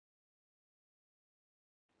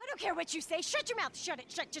don't care what you say. Shut your mouth. Shut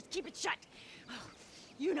it. Shut. Just keep it shut.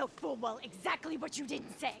 You know full well exactly what you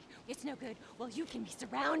didn't say. It's no good. Well, you can be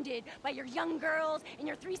surrounded by your young girls and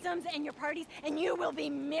your threesomes and your parties, and you will be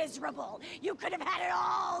miserable. You could have had it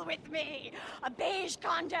all with me. A beige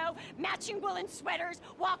condo, matching woolen sweaters,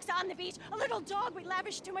 walks on the beach, a little dog we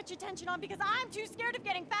lavish too much attention on because I'm too scared of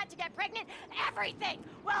getting fat to get pregnant. Everything.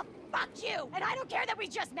 Well, fuck you. And I don't care that we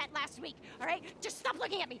just met last week, all right? Just stop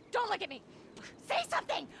looking at me. Don't look at me. Say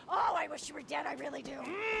something. Oh, I wish you were dead. I really do.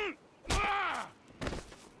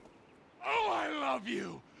 Oh, I love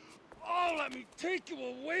you! Oh, let me take you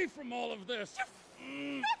away from all of this!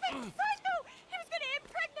 You flippin' psycho! He was gonna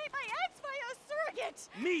impregnate my ex by a surrogate!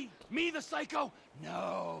 Me? Me, the psycho?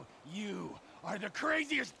 No, you are the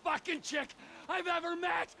craziest fucking chick I've ever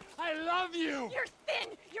met! I love you! You're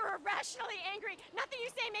thin! You're irrationally angry! Nothing you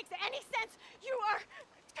say makes any sense! You are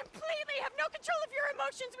completely have no control of your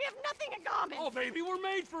emotions! We have nothing in common! Oh, baby, we're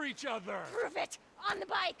made for each other! Prove it! On the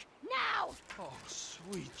bike! Now! Oh,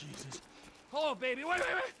 sweet Jesus. Oh, baby, wait!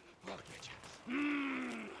 I'll get you.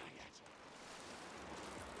 I got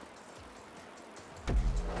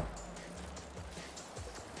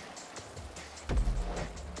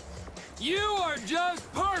you. You are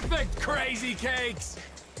just perfect, Crazy Cakes!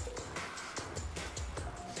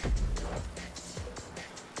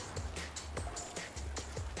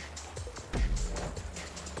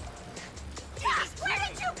 Where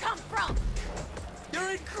did you come from?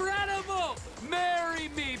 You're incredible! Marry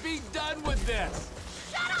me! Be done with this!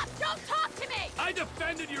 Shut up! Don't talk to me! I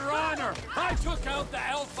defended your honor! I took out the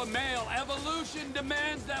alpha male. Evolution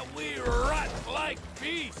demands that we rut like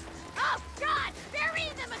beasts! Oh, God! Bury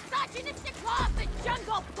the misogynistic law of the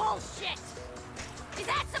jungle bullshit! Is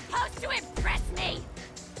that supposed to impress me?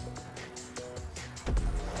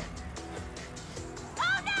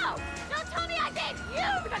 Oh, no! Don't tell me I gave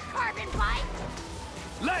you the carbon bike!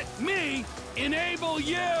 Let me enable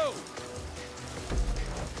you!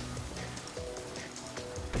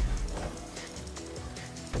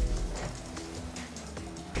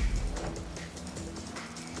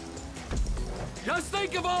 Just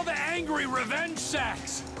think of all the angry revenge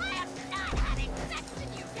sex! I am not having sex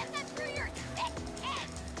with you! Get that through your thick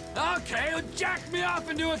head! Okay, well, jack me off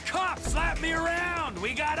into a cup, slap me around!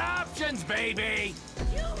 We got options, baby!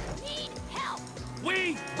 You need help!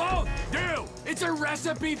 We both do! It's a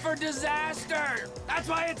recipe for disaster! That's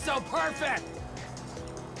why it's so perfect!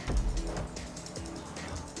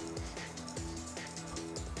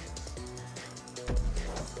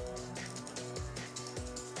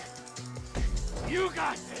 You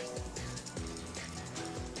got this!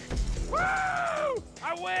 Woo!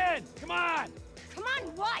 I win! Come on! Come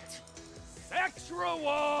on, what? Sex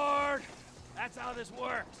reward! That's how this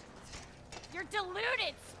works. You're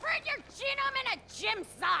deluded! Spread your genome in a gym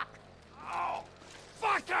sock! Oh,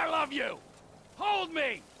 fuck, I love you! Hold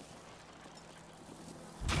me!